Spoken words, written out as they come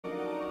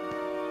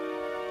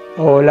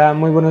Hola,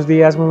 muy buenos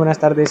días, muy buenas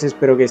tardes,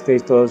 espero que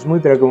estéis todos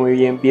muy pero que muy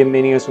bien.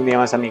 Bienvenidos un día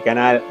más a mi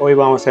canal. Hoy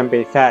vamos a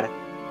empezar,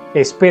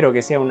 espero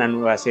que sea una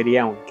nueva serie,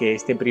 aunque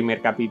este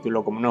primer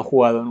capítulo, como no he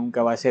jugado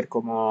nunca, va a ser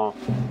como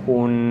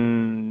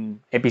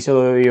un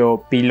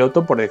episodio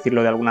piloto, por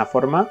decirlo de alguna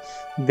forma,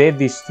 de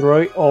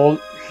Destroy All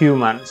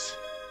Humans.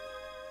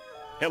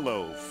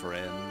 Hello,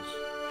 friends.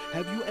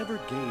 Have you ever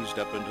gazed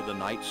up into the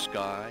night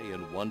sky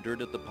and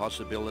wondered at the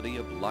possibility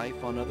of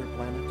life on other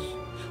planets?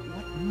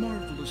 What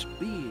marvelous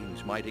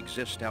beings might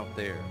exist out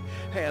there,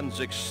 hands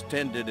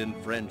extended in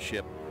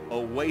friendship,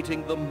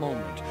 awaiting the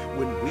moment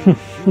when we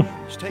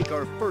humans take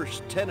our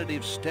first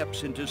tentative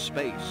steps into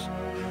space?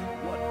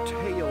 What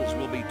tales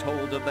will be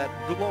told of that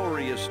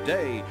glorious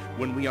day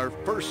when we are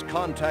first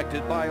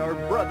contacted by our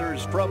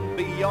brothers from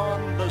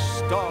beyond the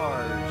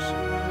stars?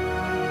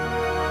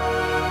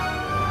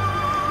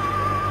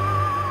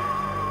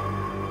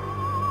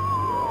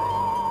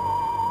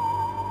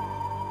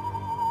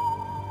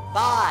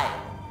 Five.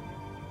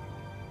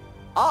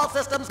 All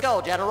systems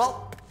go,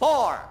 General.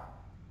 4.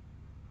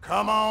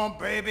 Come on,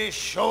 baby,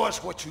 show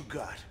us what you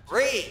got.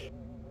 3.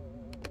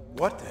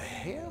 What the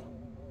hell?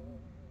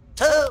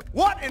 2.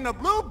 What in the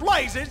blue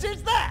blazes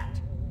is that?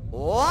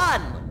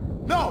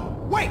 1.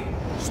 No, wait!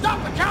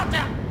 Stop the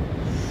countdown!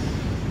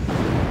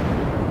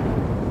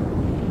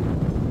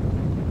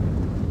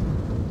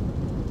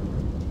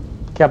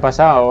 ¿Qué ha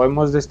pasado?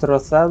 Hemos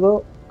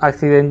destrozado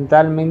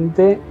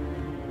accidentalmente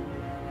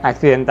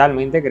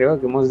creo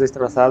que hemos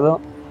destrozado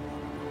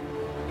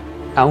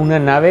a una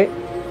nave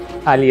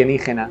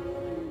alienígena.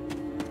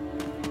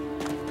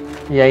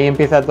 Y ahí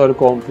empieza todo el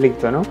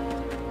conflicto, ¿no?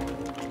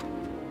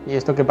 Y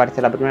esto que parece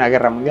la Primera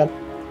Guerra Mundial.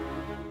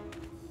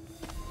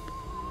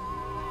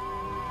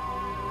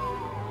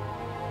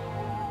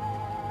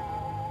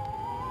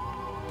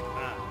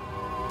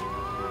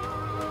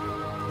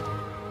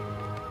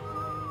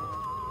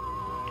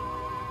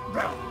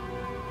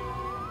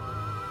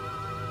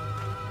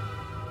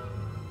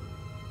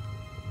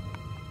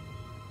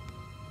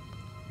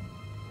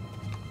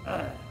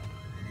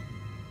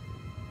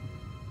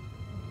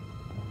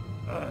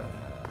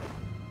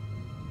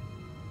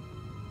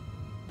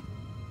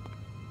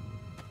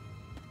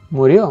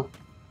 ¿Murió?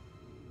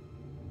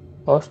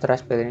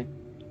 Ostras, Pedrín.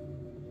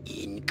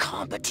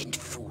 Incompetent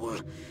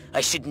fool. I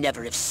should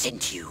never have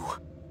sent you.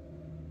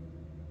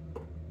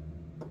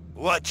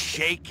 What's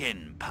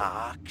shaking,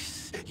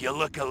 Pox? You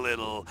look a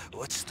little,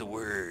 what's the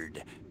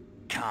word,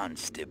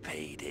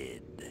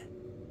 constipated.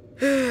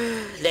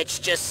 Let's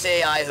just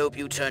say I hope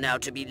you turn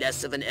out to be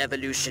less of an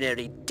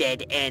evolutionary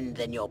dead end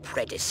than your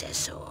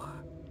predecessor.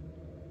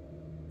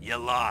 You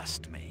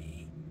lost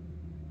me.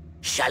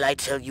 Shall I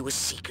tell you a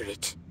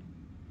secret?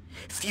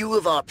 Few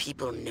of our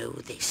people know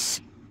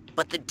this,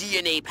 but the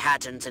DNA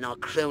patterns in our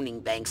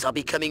cloning banks are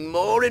becoming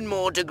more and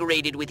more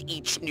degraded with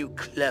each new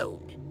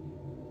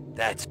clone.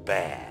 That's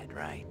bad,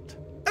 right?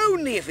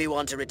 Only if we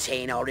want to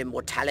retain our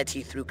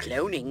immortality through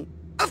cloning.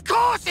 Of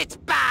course it's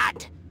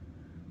bad!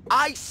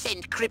 I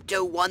sent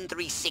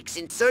Crypto-136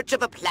 in search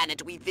of a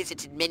planet we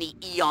visited many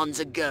eons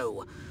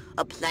ago.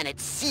 A planet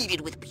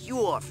seeded with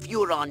pure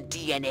Furon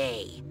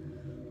DNA.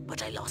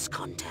 But I lost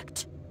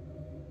contact.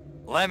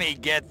 Let me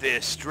get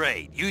this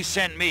straight. You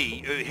sent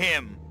me,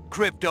 him,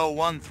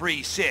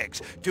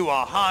 Crypto-136, to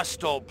a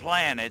hostile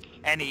planet,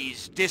 and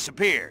he's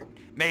disappeared.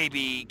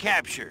 Maybe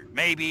captured,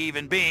 maybe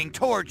even being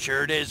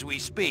tortured as we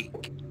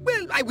speak.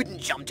 Well, I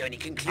wouldn't jump to any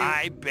conclusion.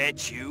 I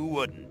bet you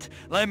wouldn't.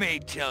 Let me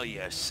tell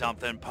you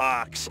something,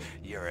 Pox.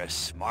 You're a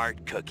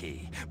smart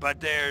cookie. But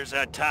there's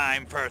a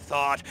time for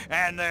thought,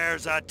 and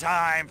there's a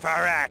time for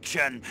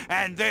action.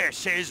 And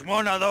this is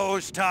one of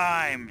those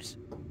times.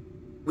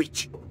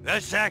 Which? The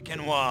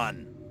second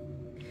one.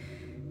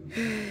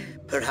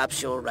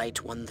 Perhaps you're right,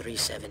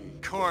 137.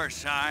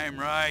 Course I'm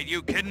right.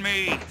 You kidding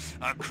me?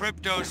 A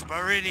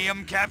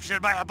cryptosporidium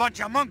captured by a bunch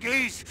of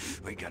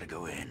monkeys? We gotta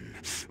go in.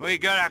 We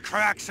gotta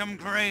crack some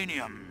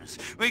craniums.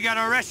 We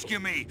gotta rescue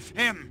me.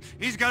 Him.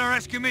 He's gotta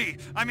rescue me.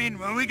 I mean,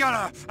 I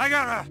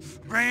gotta...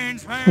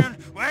 Brains, man.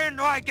 When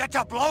do I get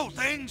to blow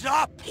things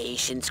up?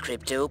 Patience,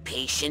 Crypto,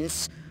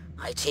 patience.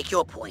 I take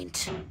your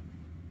point.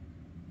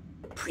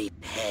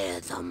 Prepare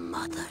the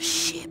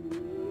mothership.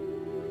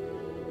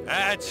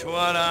 That's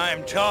what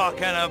I'm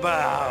talking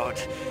about.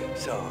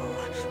 So,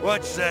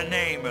 what's the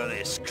name of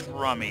this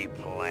crummy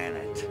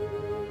planet?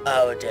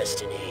 Our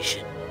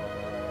destination.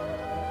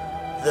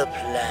 The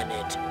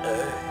planet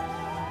Earth.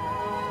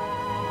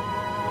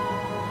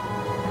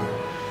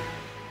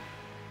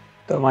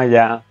 Toma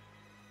ya.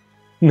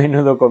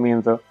 Menudo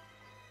comienzo.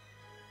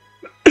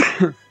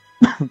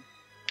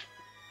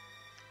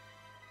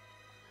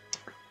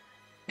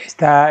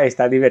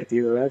 Está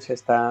divertido, ¿eh? O sea,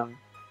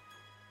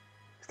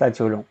 está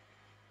chulo.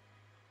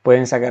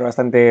 Pueden sacar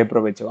bastante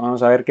provecho.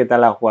 Vamos a ver qué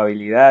tal la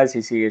jugabilidad,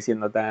 si sigue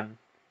siendo tan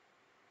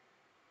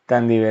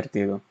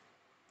divertido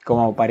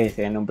como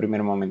parece en un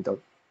primer momento.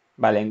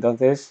 Vale,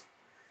 entonces,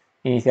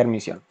 iniciar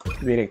misión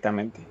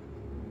directamente.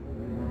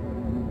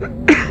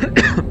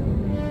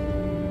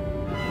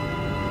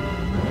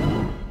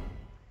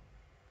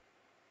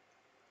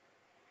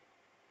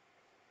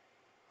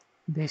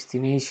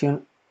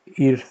 Destination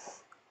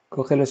Earth.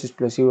 Coge los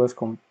explosivos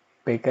con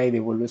P.K. y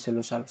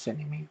devuélveselos a los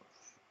enemigos.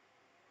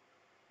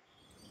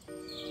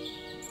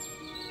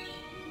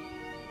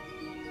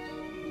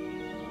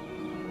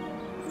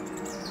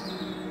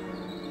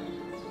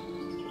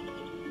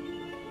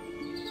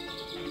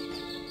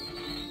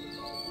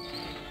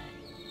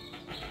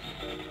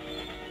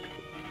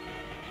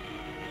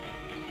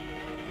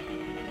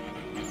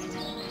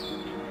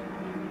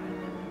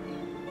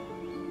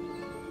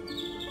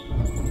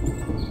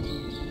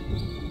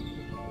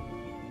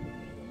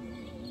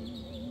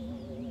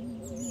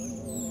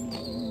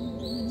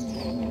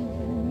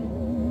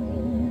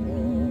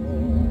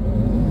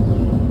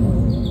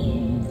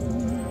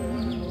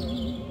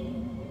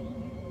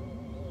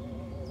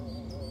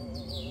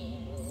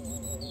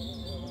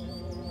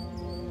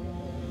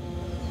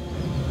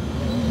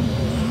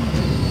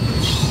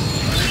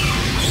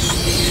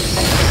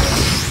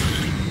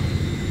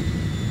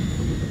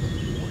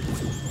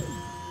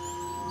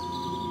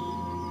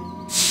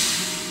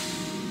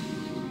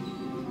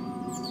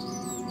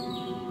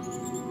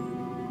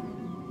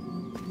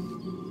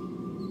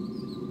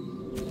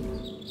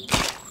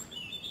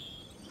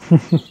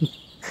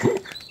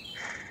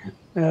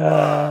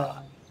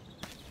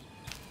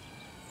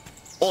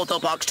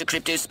 Orthobox to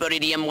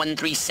Cryptosporidium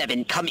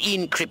 137. Come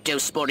in,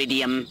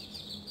 Cryptosporidium.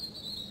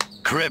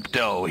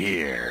 Crypto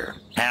here.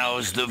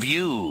 How's the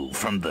view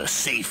from the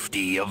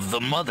safety of the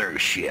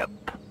mothership?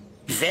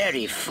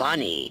 Very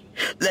funny.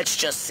 Let's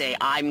just say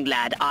I'm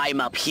glad I'm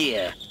up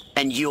here,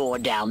 and you're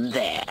down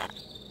there.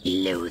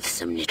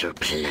 Loathsome little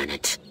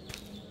planet.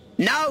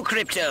 Now,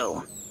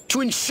 Crypto,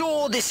 to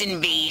ensure this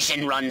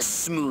invasion runs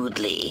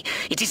smoothly,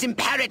 it is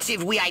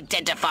imperative we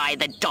identify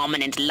the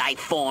dominant life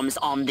forms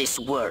on this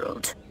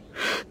world.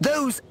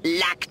 Those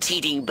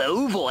lactating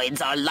bovoids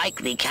are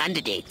likely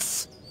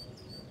candidates.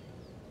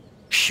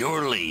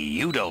 Surely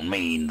you don't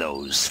mean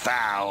those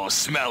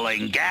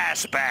foul-smelling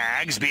gas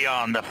bags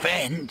beyond the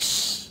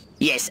fence?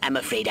 Yes, I'm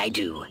afraid I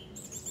do.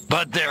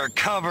 But they're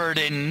covered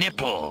in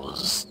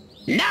nipples.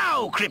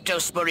 Now,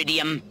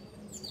 Cryptosporidium!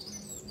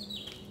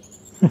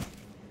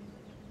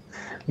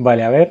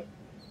 Vale, a ver.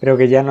 Creo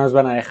que ya nos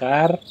van a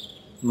dejar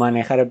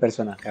manejar el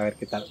personaje. A ver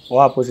qué tal.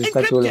 ¡Wow! Pues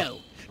está chulo.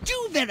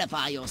 Do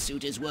verify your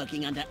suit is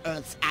working under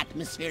Earth's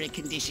atmospheric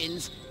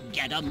conditions.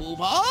 Get a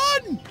move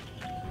on!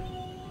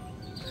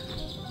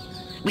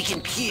 We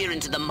can peer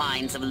into the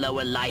minds of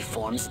lower life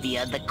forms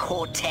via the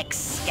cortex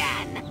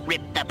scan.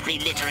 Rip the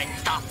preliterate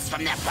thoughts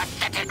from their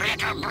pathetic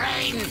little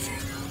brains.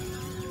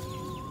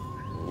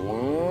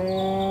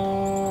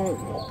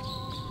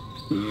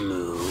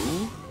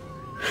 Moo?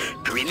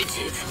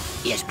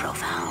 Primitive, yet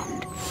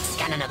profound.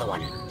 Scan another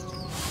one.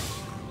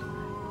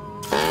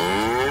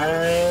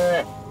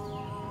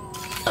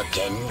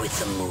 Again with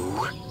the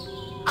moo?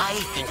 I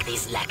think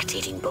these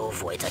lactating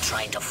bovoids are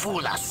trying to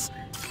fool us.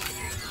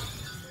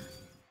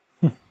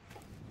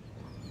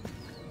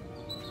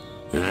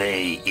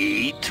 They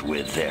eat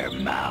with their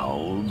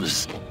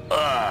mouths?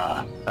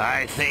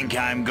 I think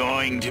I'm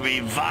going to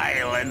be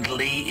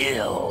violently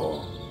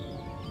ill.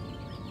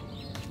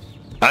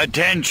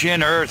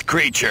 Attention, Earth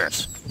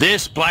creatures.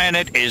 This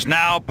planet is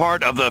now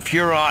part of the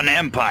Furon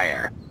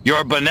Empire.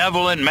 Your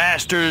benevolent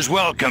masters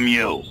welcome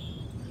you.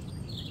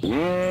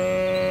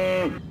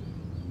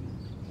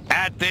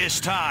 At this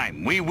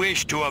time, we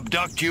wish to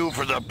abduct you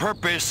for the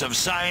purpose of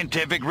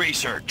scientific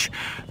research.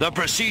 The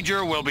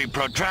procedure will be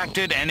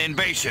protracted and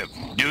invasive.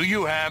 Do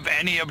you have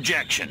any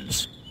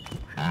objections?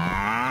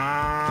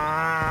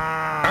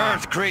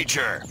 Earth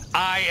creature,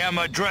 I am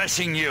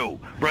addressing you.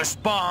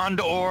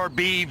 Respond or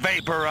be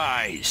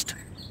vaporized.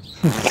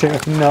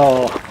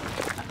 No.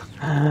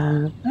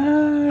 I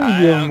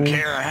don't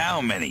care how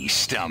many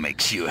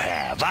stomachs you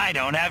have. I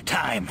don't have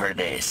time for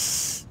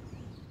this.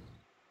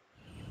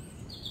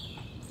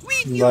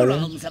 We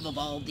neurons have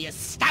evolved the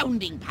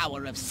astounding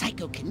power of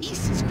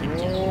psychokinesis,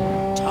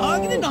 Crypto.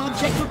 Target an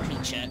object or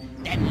creature,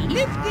 then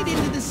lift it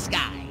into the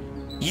sky.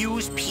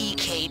 Use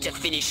PK to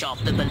finish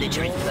off the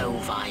belligerent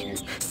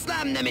bovines.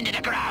 Slam them into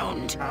the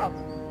ground.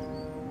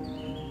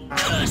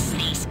 Curse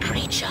these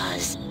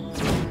creatures.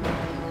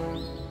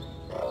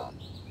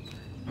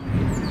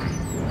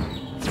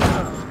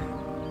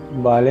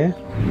 Vale.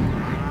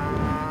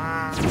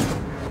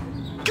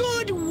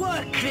 Good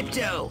work,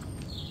 Crypto.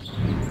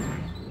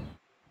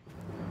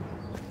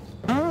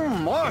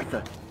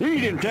 Martha, you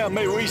didn't tell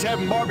me we was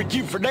having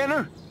barbecue for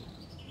dinner?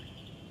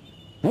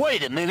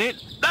 Wait a minute,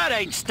 that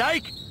ain't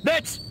steak,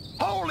 that's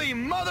holy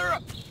mother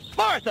of...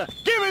 Martha,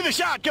 give me the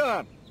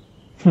shotgun!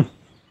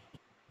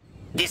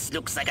 This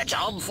looks like a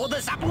job for the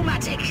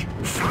Zapumatic.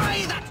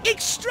 Fry that!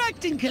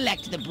 Extract and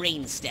collect the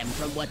brainstem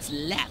from what's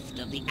left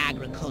of the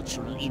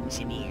agricultural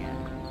engineer.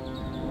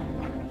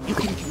 You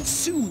can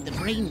consume the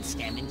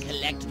brainstem and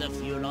collect the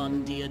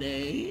Furon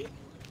DNA.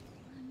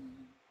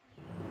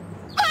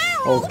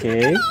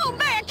 Okay. Oh,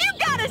 man, you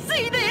gotta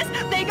see this!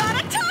 They got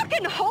a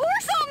talking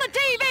horse on the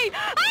TV!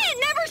 I ain't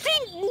never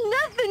seen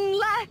nothing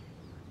like...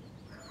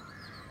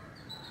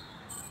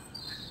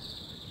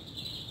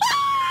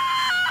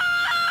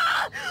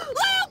 Ah!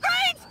 Little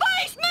green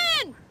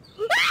spaceman!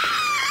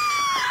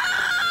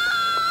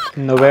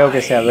 No veo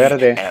que sea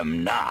verde. I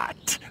am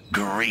not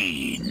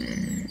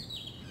green.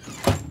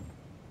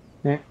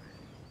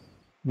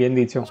 Bien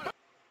dicho.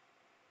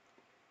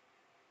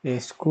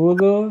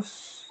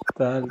 Escudos,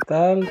 tal.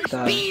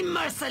 Be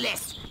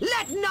merciless.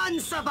 Let none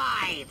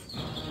survive.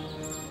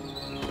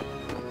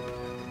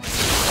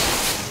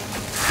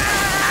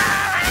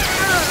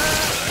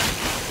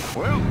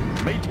 Well,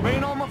 beats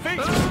being on my feet.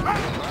 Bring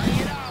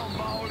it on,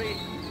 Baldy.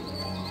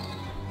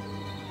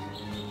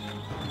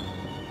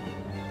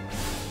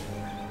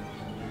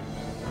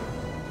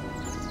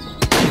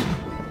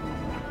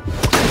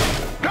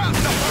 Drop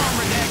the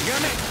farmer,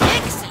 dadgummit.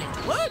 Excellent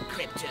work,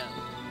 Crypto.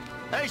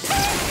 Hey,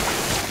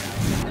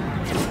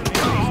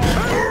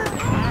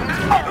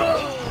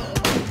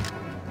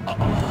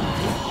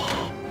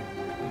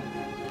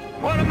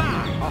 what am I,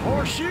 a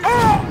horseshoe?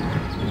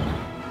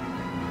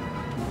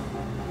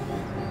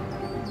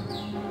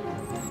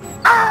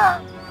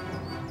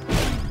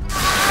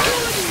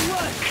 Good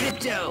work,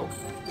 Crypto.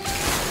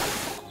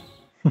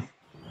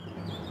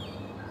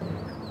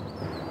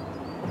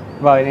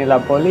 Va a venir la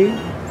poli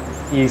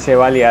y se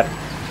va a liar.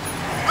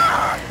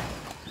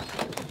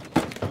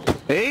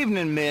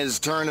 Evening, Ms.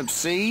 Turnip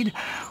Seed.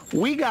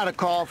 We got a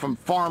call from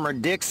Farmer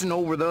Dixon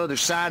over the other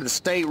side of the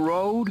state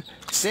road.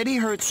 Said he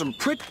heard some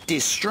pretty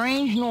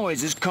strange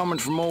noises coming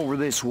from over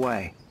this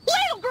way.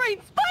 Little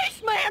green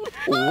spaceman!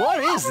 What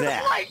all is over the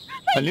that? place.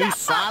 A They new got my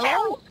silo?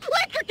 owl.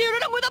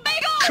 Electrocuted him with a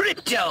big old...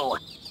 Crypto!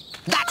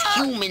 That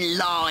human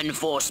law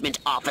enforcement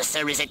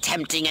officer is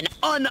attempting an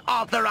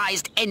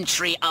unauthorized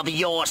entry of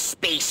your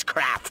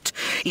spacecraft.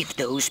 If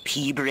those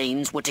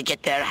pea-brains were to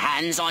get their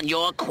hands on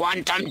your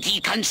quantum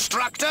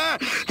deconstructor,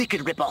 they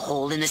could rip a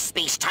hole in the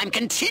space-time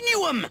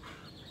continuum.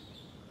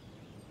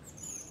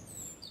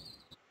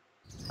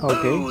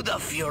 Ok. Oh, the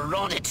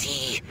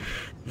furonity.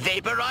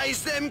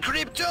 Vaporize them,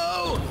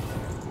 Crypto!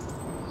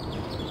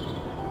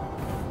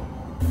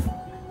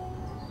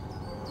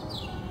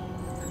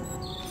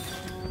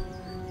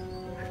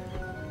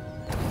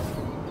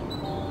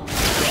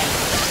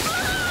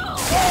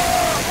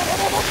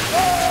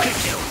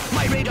 Crypto,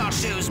 my radar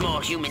shows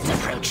more humans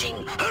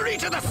approaching. Hurry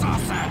to the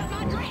saucer!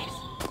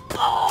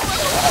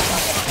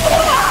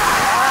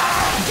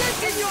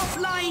 Get in your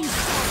flying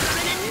saucer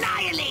and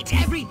annihilate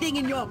everything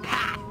in your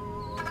path!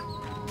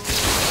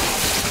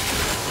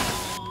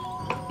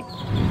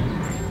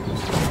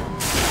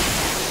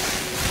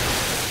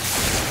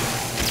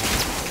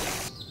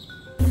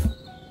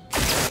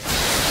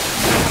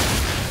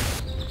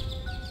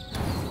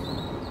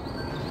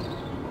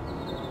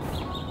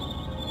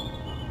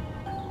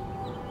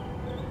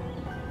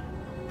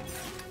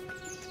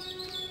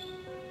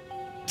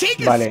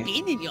 Take a Vale.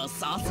 spin in your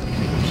saucer.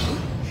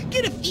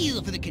 Get a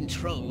feel for the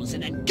controls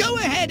and then go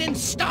ahead and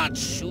start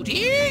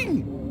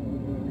shooting!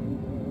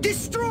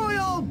 Destroy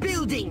all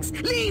buildings!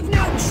 Leave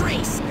no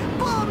trace!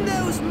 Bomb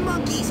those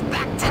monkeys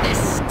back to the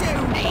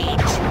Stone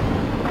Age!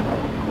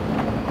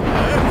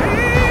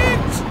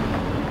 Perfect!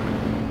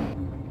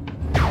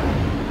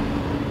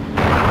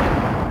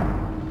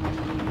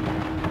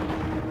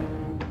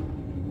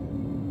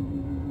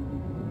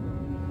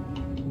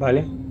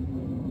 Vale.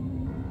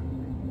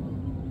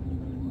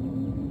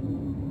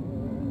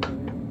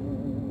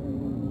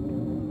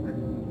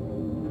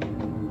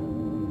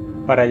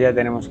 Para allá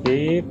tenemos que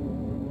ir.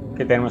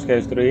 Que tenemos que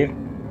destruir.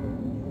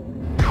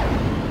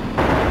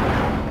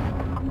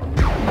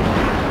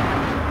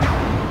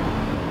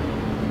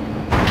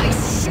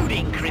 Nice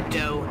shooting,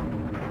 Crypto!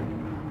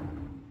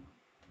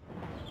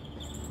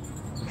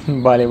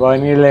 Vale, va a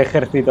venir el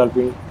ejército al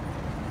fin.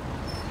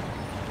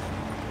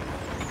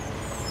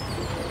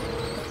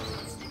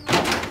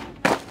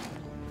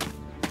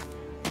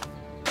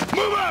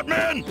 Move out,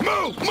 man!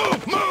 Move,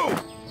 move,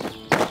 move!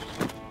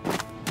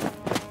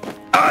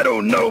 I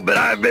don't know, but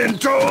I've been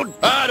told.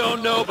 I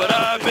don't know, but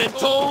I've been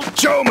told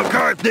Joe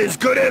McCarthy's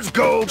good as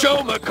gold.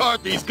 Joe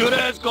McCarthy's good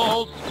as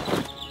gold.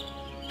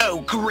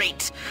 Oh,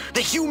 great!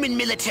 The human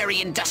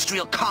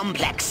military-industrial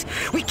complex.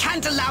 We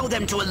can't allow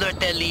them to alert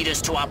their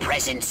leaders to our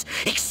presence.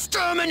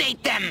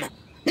 Exterminate them!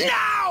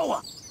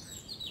 Now!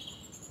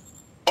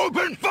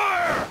 Open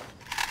fire!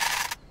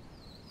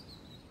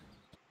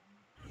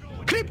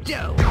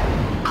 Crypto,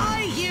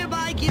 I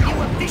hereby give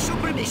you official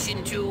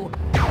permission to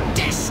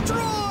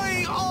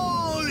destroy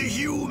all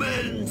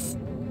humans!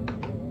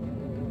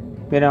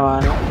 Mira,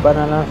 ¿van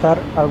a lanzar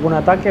algún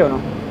ataque o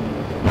no?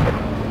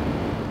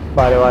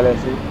 Vale, vale,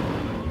 sí.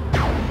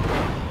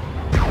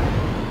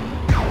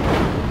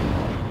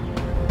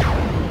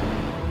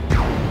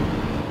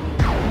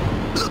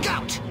 Look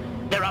out!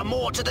 There are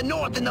more to the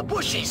north in the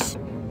bushes!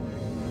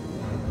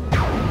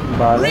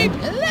 Vale.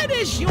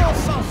 Replenish your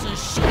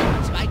saucer's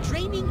shields by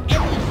draining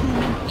any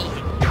human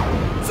vehicle.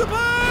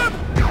 Superb!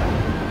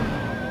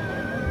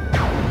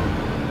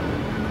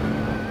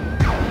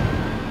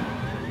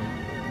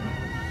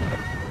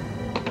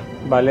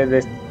 Vale, de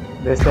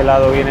este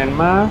lado vienen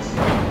más.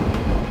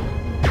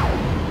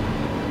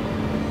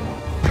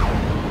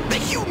 The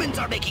humans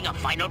are making a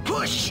final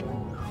push!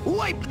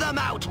 Wipe them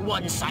out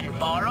once and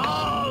for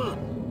all!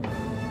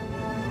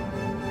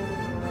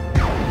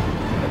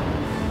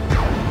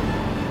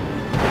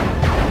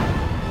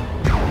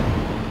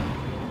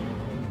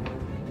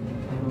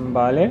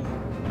 Vale.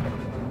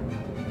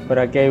 Por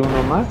aquí hay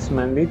uno más,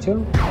 me han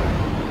dicho.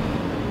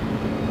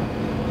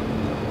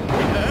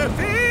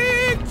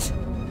 Perfect!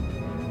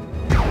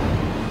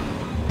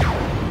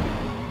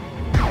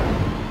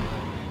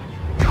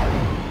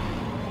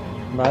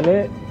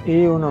 Vale,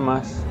 y uno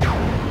más.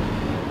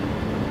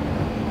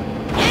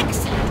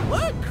 Excellent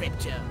work,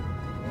 Crypto.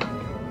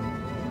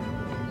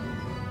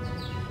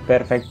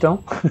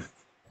 Perfecto.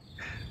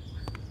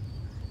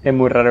 Es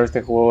muy raro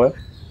este juego, ¿eh?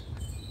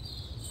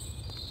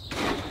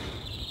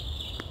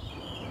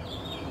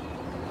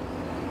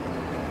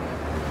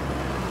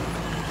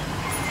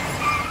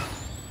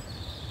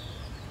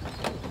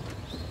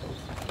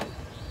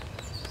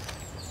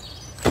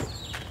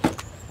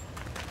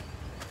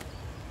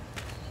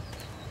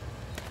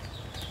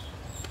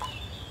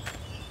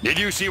 Did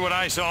you see what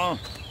I saw?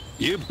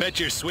 You bet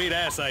your sweet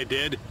ass I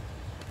did.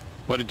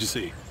 What did you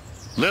see?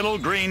 Little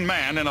green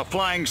man in a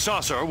flying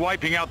saucer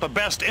wiping out the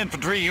best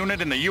infantry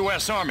unit in the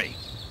U.S. Army.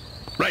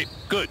 Right,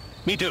 good.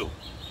 Me too.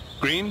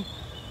 Green?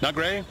 Not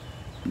gray?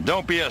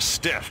 Don't be a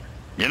stiff.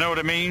 You know what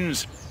it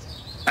means?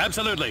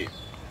 Absolutely.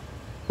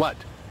 What?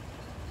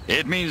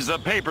 It means the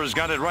papers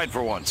got it right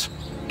for once.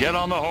 Get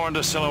on the horn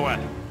to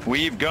Silhouette.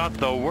 We've got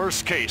the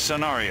worst case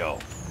scenario.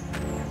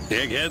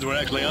 The eggheads were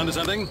actually onto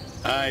something?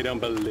 I don't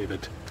believe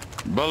it.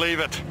 Believe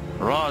it.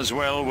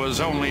 Roswell was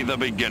only the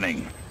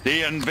beginning.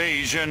 The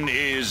invasion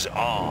is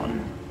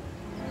on.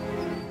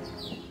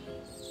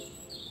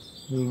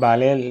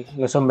 Vale,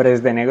 los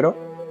hombres de negro.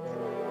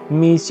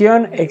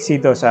 Misión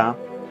exitosa.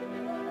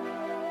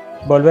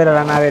 Volver a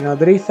la nave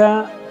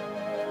nodriza.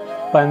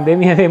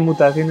 Pandemia de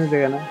mutaciones de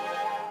ganado.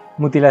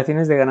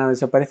 Mutilaciones de ganado.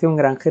 Desaparece un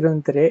granjero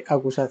entre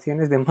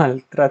acusaciones de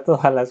maltrato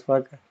a las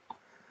vacas.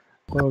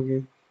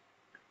 Okay.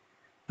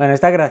 Bueno,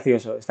 está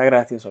gracioso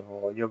el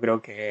juego. Yo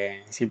creo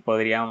que sí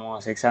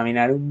podríamos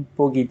examinar un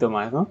poquito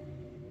más, ¿no?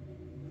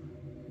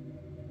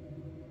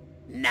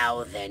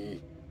 Now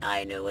then,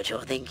 I know what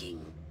you're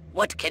thinking.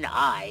 What can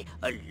I,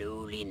 a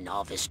lowly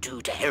novice, do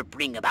to help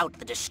bring about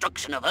the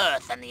destruction of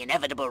Earth and the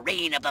inevitable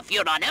reign of the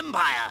Furon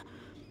Empire?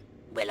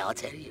 Well, I'll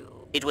tell you.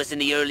 It was in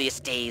the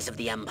earliest days of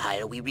the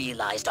Empire we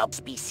realized our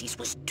species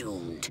was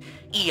doomed.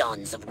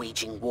 Eons of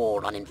waging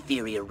war on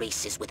inferior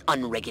races with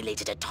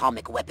unregulated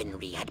atomic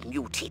weaponry had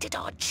mutated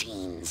our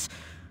genes.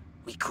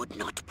 We could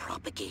not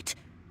propagate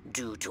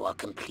due to our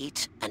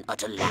complete and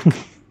utter lack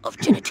of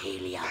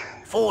genitalia.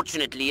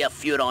 Fortunately, a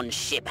Furon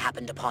ship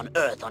happened upon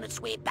Earth on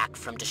its way back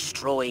from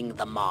destroying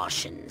the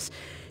Martians.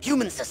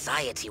 Human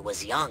society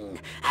was young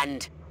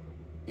and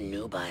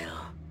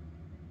nubile.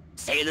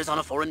 Sailors on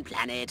a foreign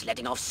planet,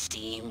 letting off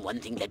steam, one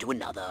thing led to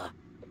another.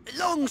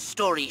 Long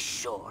story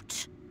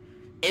short,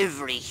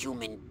 every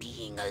human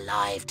being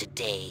alive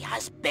today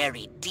has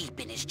buried deep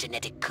in his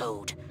genetic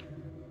code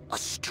a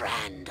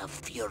strand of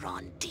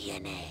Furon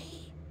DNA.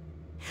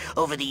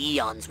 Over the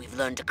eons, we've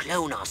learned to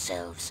clone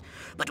ourselves,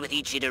 but with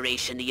each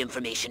iteration, the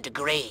information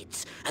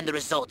degrades, and the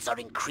results are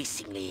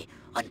increasingly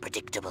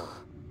unpredictable.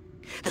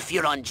 The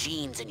Furon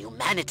genes in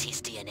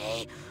humanity's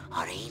DNA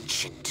are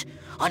ancient,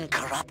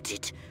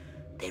 uncorrupted.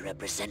 They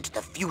represent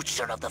the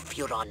future of the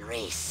Furon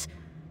race.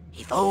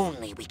 If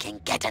only we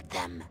can get at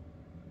them.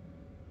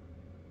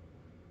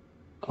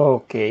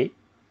 Ok.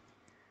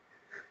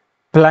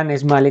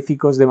 Planes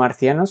maléficos de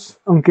marcianos.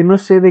 Aunque no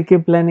sé de qué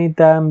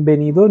planeta han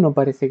venido, no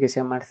parece que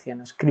sean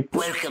marcianos.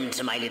 Welcome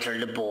to my little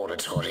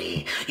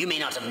laboratory. You may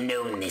not have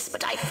known this,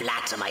 but I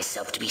flatter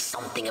myself to be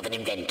something of an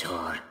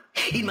inventor.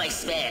 In my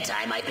spare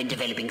time, I've been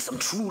developing some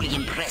truly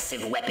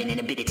impressive weapon and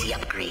ability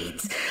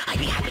upgrades. I'd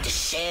be happy to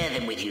share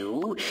them with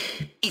you.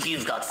 If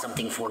you've got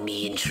something for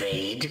me in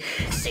trade,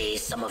 say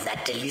some of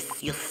that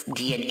delicious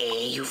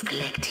DNA you've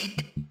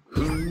collected.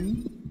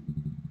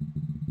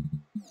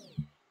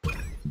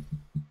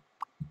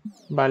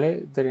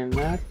 Vale,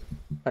 drenar.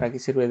 ¿Para qué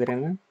sirve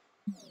drenar?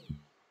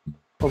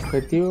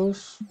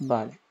 Objetivos,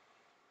 vale.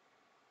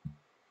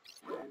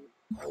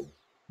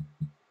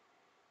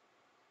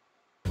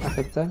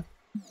 Aceptar.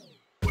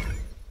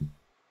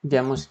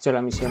 Ya hemos hecho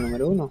la misión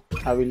número 1.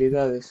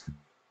 Habilidades.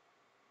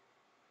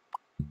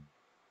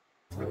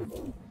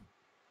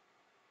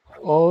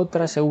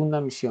 Otra segunda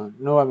misión.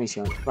 Nueva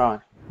misión.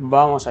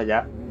 Vamos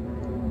allá.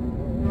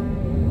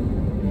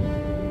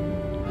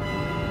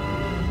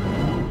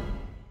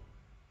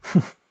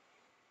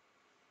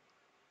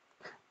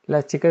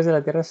 Las chicas de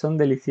la Tierra son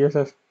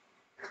deliciosas.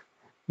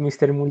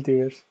 Mr.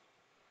 Multiverse.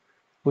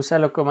 Usa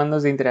los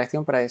comandos de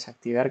interacción para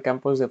desactivar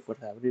campos de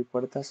fuerza. Abrir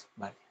puertas.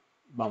 Vale.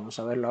 Vamos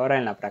a verlo ahora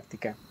en la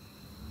práctica.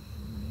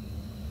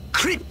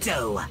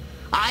 Crypto!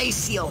 I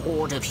see a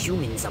horde of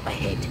humans up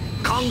ahead,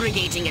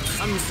 congregating at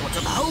some sort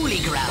of holy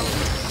ground.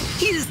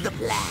 Here's the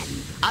plan.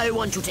 I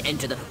want you to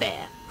enter the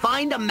fair,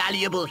 find a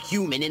malleable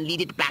human and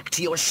lead it back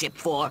to your ship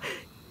for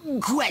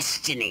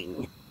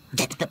questioning.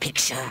 Get the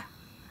picture?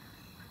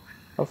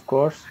 Of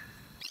course.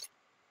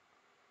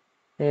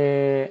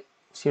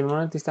 Si el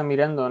mono te está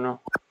mirando o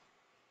no.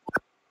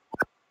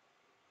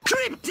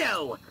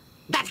 Crypto!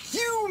 That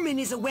human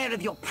is aware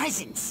of your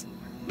presence.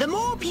 The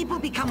more people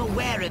become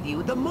aware of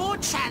you, the more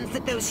chance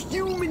that those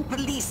human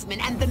policemen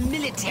and the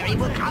military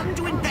will come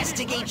to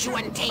investigate you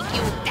and take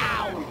you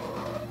down.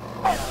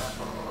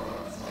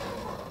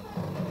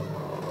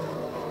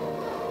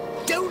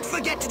 Don't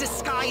forget to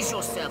disguise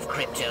yourself,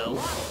 Crypto.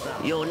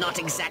 You're not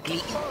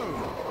exactly...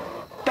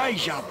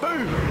 Deja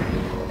vu.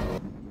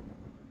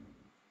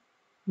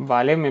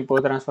 Vale, ¿me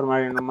puedo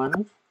transformar en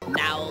humanos?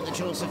 Now that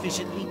you're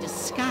sufficiently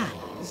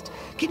disguised,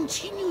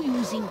 continue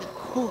using the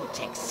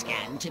cortex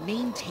scan to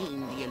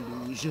maintain the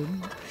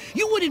illusion.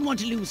 You wouldn't want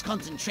to lose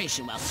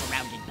concentration while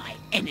surrounded by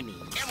enemies.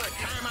 Every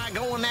time I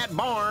go in that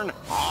barn,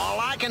 all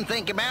I can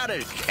think about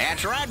is,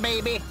 that's right,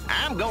 baby,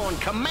 I'm going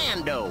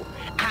commando.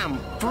 I'm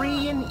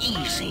free and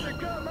easy.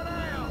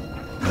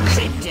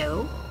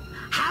 Crypto,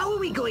 how are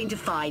we going to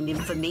find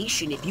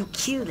information if you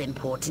kill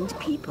important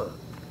people?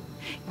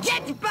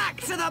 Get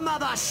back to the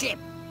mothership!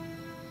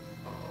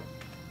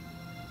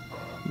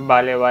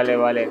 Vale, vale,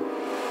 vale.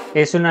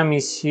 Es una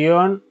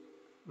misión...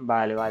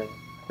 Vale, vale.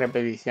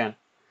 Repetición.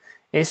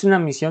 Es una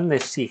misión de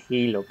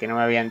sigilo, que no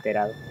me había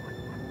enterado.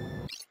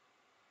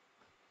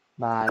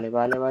 Vale,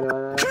 vale, vale,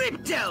 vale.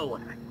 Crypto!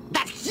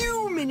 That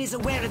human is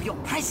aware of your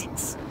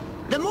presence.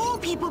 The more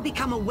people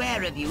become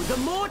aware of you, the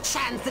more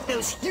chance that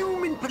those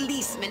human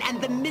policemen and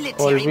the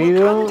military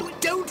will come to...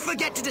 Don't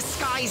forget to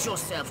disguise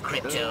yourself,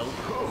 Crypto.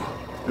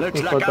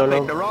 Looks like I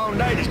picked the wrong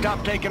day to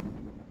stop taking...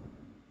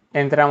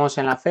 Entramos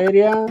en la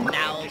feria.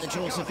 Now that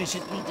you're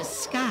sufficiently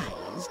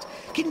disguised,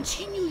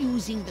 continue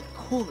using the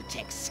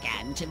cortex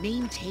scan to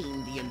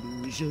maintain the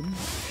illusion.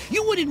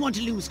 You wouldn't want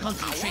to lose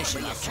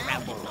concentration while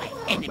surrounded by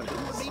enemies.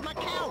 Be my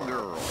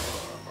cowgirl.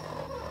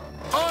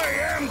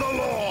 I am the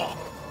law.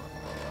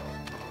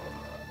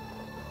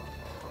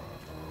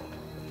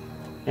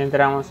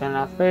 Entramos en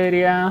la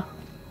feria.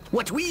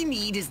 What we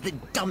need is the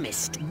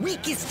dumbest,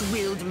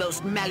 weakest-willed,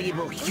 most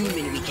malleable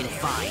human we can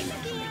find.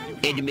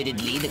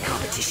 Admittedly, the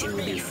competition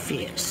will be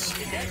fierce.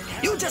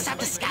 You just have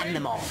to scan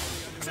them all.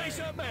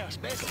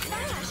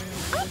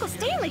 Uncle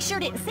Stanley sure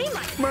didn't seem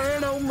like...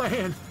 Man, oh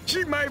man,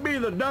 she may be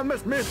the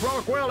dumbest Miss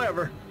Rockwell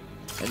ever.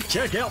 And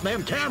check out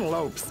them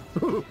cantaloupes.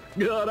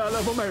 God, I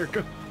love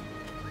America.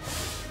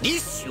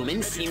 This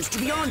human seems to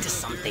be onto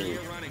something.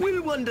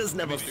 Will wonders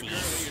never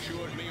cease.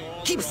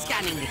 Keep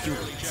scanning the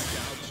humans.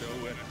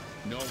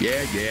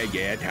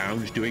 Yeah.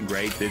 Town's doing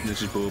great.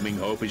 Business is booming.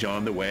 Hope is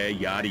on the way.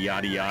 Yada,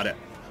 yada, yada.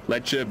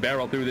 Let's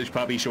barrel through this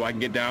puppy so I can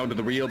get down to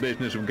the real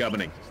business of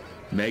governing.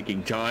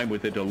 Making time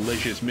with the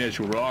delicious Miss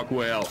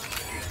Rockwell.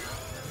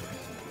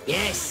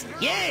 Yes.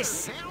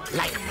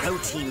 Like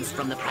proteins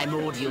from the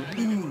primordial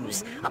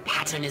ooze, a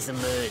pattern is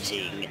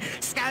emerging.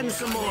 Scan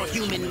some more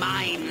human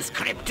minds,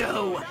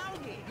 Crypto.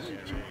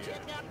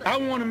 I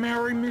want to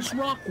marry Miss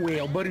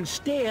Rockwell, but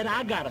instead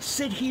I gotta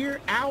sit here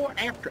hour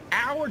after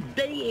hour,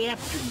 day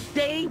after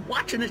day,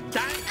 watching this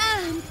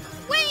die.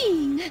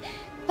 Queen!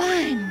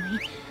 Finally,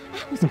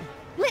 I was gonna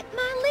flip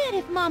my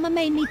lid if Mama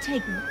made me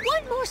take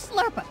one more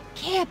slurp of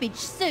cabbage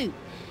soup.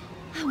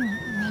 I want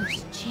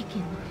roast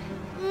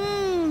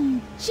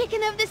chicken.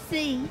 Chicken of the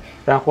sea.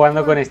 Están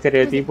jugando con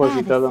estereotipos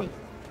y todo.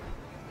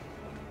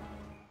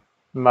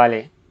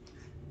 Vale.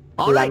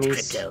 All right,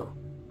 Crypto.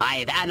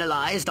 I've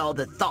analyzed all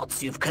the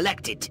thoughts you've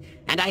collected,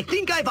 and I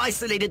think I've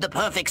isolated the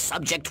perfect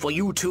subject for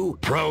you to...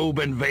 Probe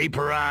and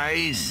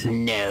vaporize?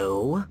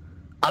 No.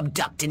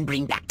 Abduct and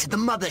bring back to the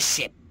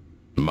mothership.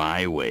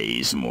 My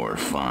way's more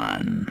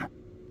fun.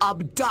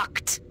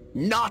 Abduct,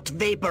 not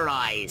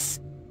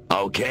vaporize.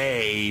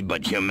 Okay,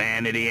 but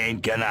humanity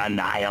ain't gonna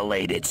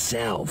annihilate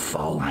itself,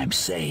 all I'm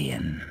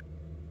saying.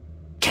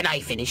 Can I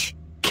finish?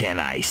 Can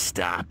I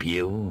stop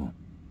you?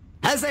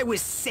 As I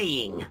was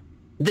saying...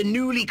 The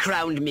newly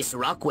crowned Miss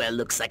Rockwell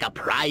looks like a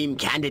prime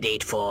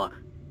candidate for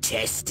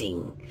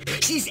testing.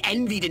 She's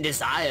envied and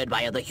desired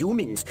by other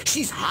humans.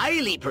 She's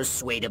highly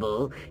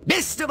persuadable.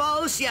 Best of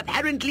all, she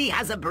apparently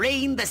has a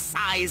brain the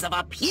size of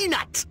a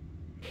peanut.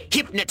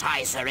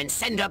 Hypnotize her and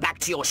send her back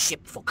to your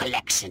ship for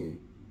collection.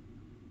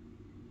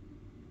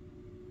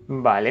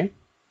 Vale.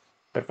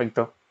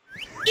 Perfecto.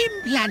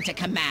 Implant a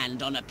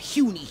command on a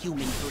puny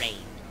human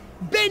brain.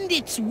 Bend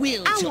its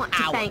will to ours. I want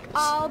to thank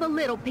all the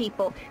little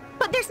people.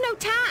 But there's no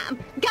time.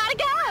 Gotta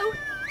go.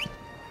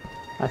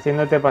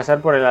 Haciéndote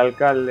pasar por el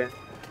alcalde.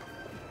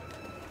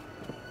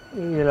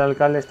 Y el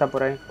alcalde está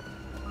por ahí.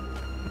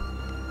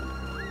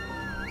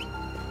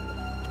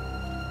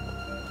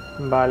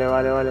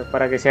 Vale.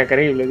 Para que sea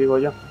creíble, digo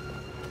yo.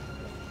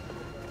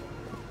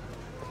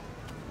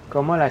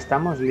 ¿Cómo la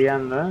estamos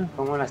liando,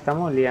 ¿Cómo la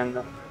estamos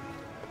liando?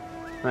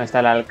 ¿Dónde está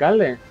el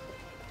alcalde?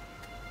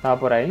 ¿Estaba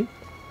por ahí?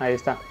 Ahí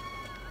está.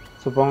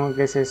 Supongo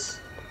que ese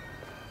es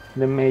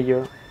de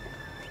Mayor.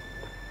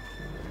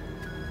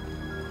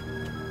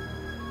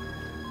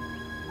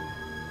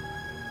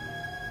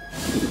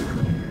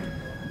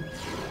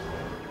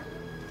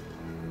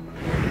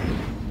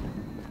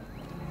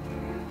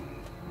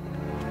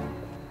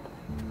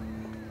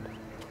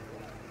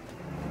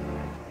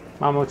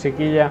 Vamos,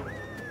 chiquilla.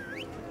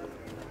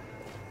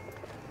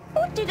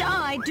 What did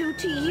I do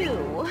to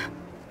you?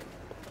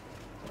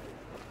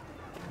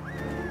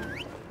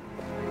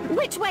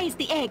 Which way's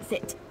the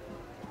exit?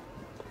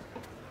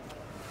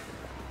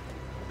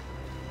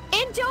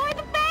 Enjoy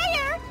the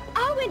fair!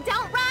 Oh, and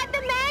don't ride the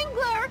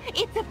mangler!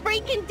 It's a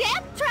freaking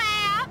death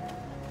trap!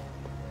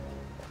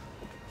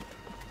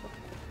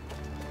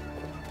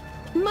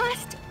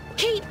 Must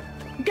keep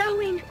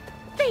going.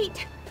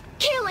 Feet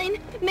killing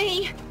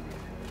me.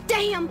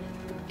 Damn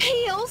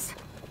heels.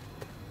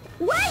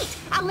 Wait!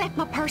 I left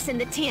my purse in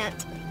the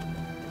tent.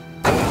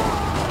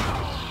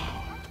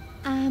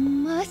 I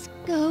must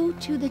go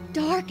to the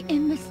dark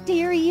and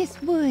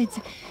mysterious woods.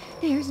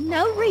 There's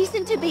no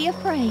reason to be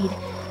afraid.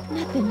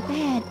 Nothing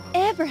bad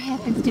ever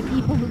happens to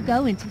people who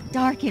go into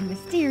dark and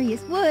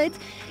mysterious woods,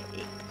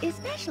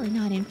 especially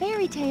not in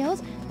fairy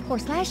tales or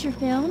slasher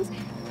films.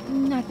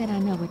 Not that I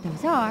know what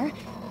those are.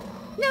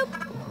 Nope,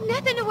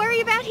 nothing to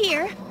worry about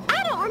here.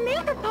 I don't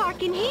remember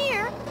parking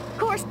here. Of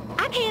course,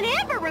 I can't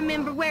ever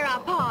remember where I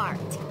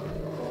parked.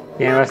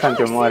 Tiene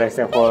bastante humor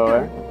este juego,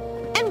 ¿eh?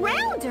 And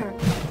rounder.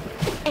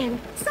 And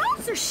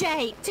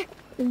saucer-shaped.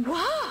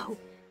 Whoa.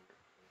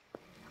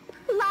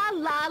 La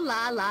la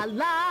la la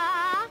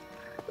la.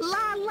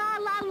 La la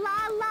la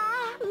la la.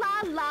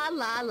 La la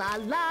la la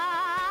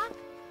la.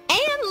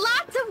 And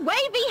lots of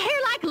wavy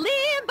hair like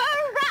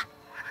Libera.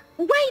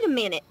 Wait a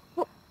minute.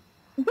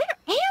 Where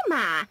am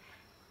I?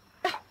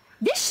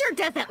 This sure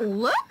doesn't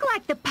look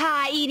like the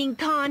pie-eating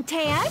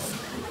contest.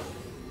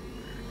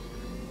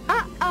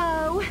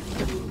 Uh-oh.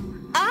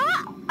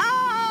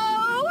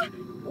 Uh-oh!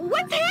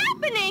 What's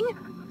happening?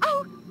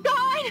 Oh,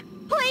 God,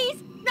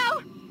 please,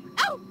 no.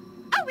 Oh,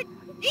 it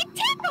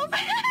tickles.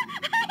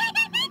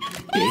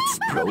 It's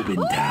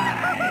probing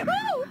time.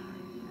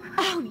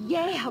 Oh,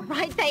 yeah,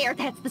 right there.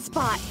 That's the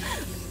spot.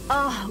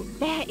 Oh,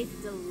 that is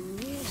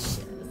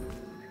delicious.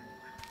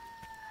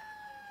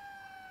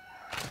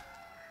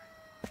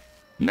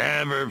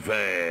 Never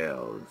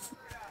fails.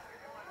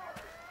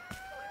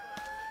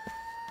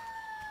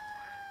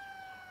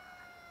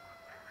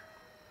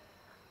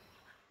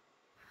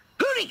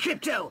 Hurry,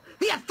 Crypto!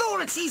 The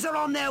authorities are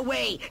on their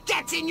way!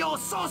 Get in your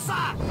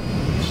saucer!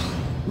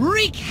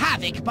 Wreak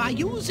havoc by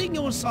using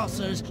your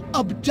saucer's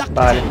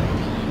abductor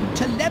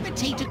to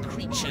levitate a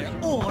creature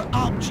or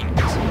object.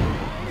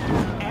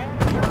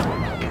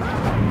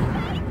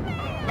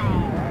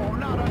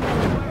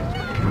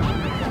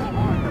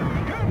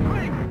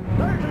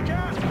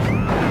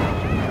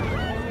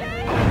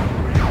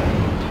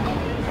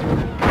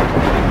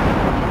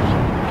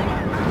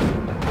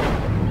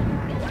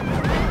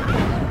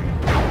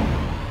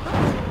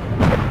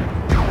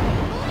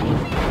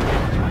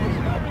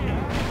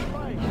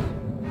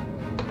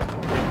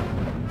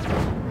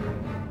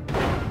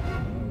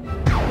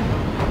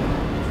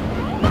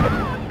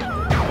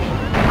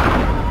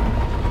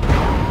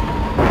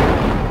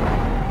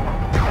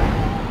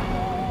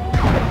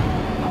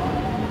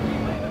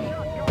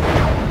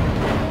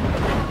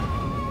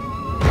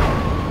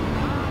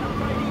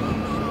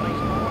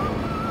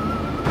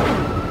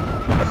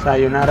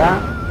 Sayonara.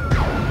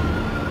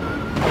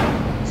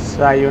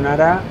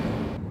 Sayonara.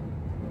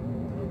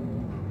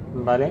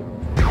 Vale.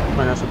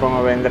 Bueno,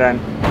 supongo vendrán.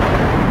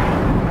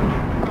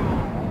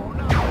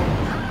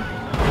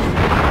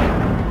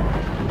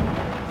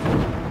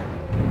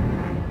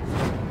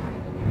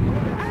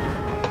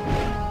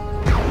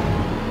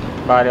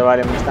 Vale,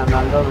 vale, me están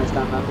dando.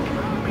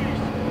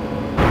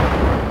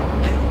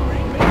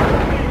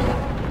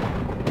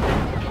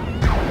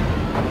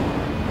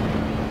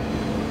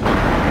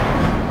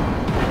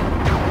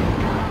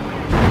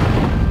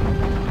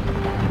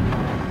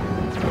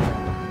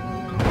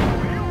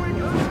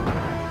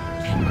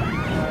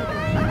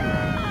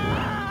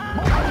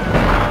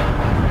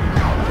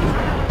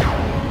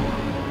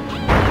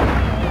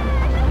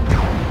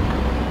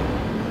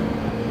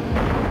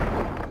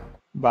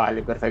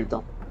 Vale,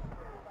 perfecto.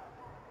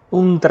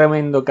 Un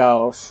tremendo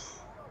caos.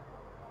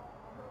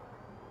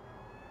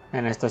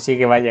 En esto sí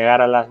que va a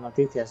llegar a las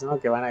noticias, ¿no?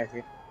 ¿Qué van a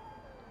decir?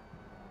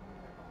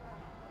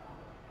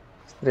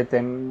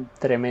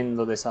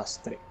 Tremendo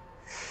desastre.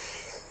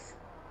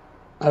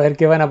 A ver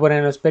qué van a poner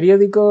en los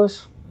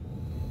periódicos.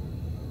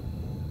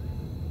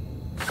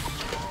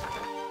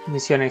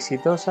 Misión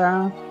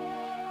exitosa.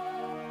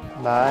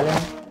 Vale.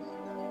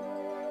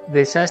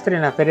 Desastre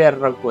en la feria de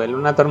Rockwell.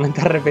 Una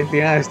tormenta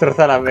repentina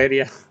destroza la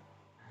feria.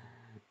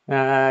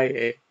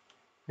 Ay,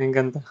 me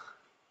encanta.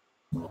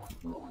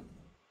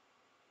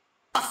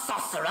 A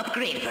saucer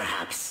upgrade,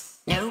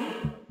 perhaps? No?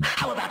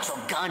 How about your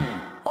gun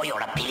or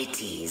your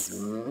abilities?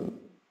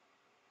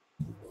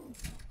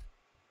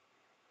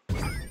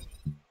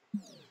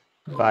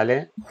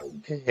 Vale.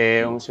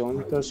 Un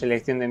segundo.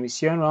 Selección de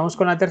misión. Vamos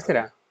con la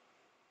tercera.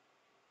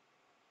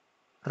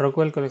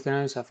 Rockwell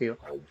colecciona desafío.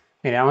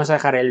 Mira, vamos a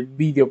dejar el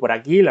vídeo por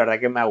aquí. La verdad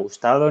que me ha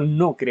gustado.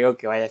 No creo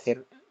que vaya a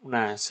hacer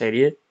una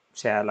serie. O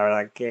sea, la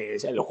verdad que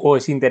el juego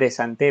es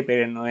interesante,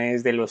 pero no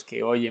es de los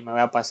que, oye, me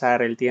voy a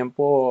pasar el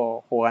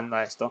tiempo jugando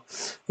a esto.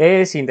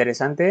 Es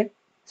interesante.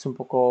 Es un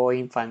poco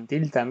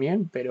infantil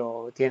también,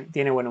 pero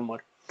tiene buen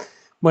humor.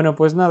 Bueno,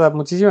 pues nada,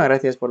 muchísimas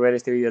gracias por ver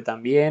este vídeo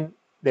también.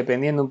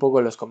 dependiendo un poco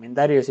de los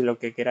comentarios y lo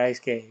que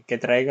queráis que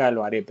traiga,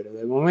 lo haré. Pero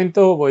de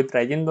momento voy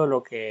trayendo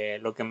lo que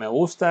me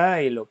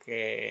gusta y lo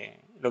que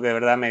de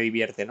verdad me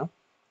divierte, ¿no?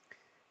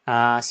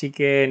 Así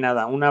que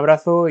nada, un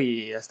abrazo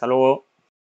y hasta luego.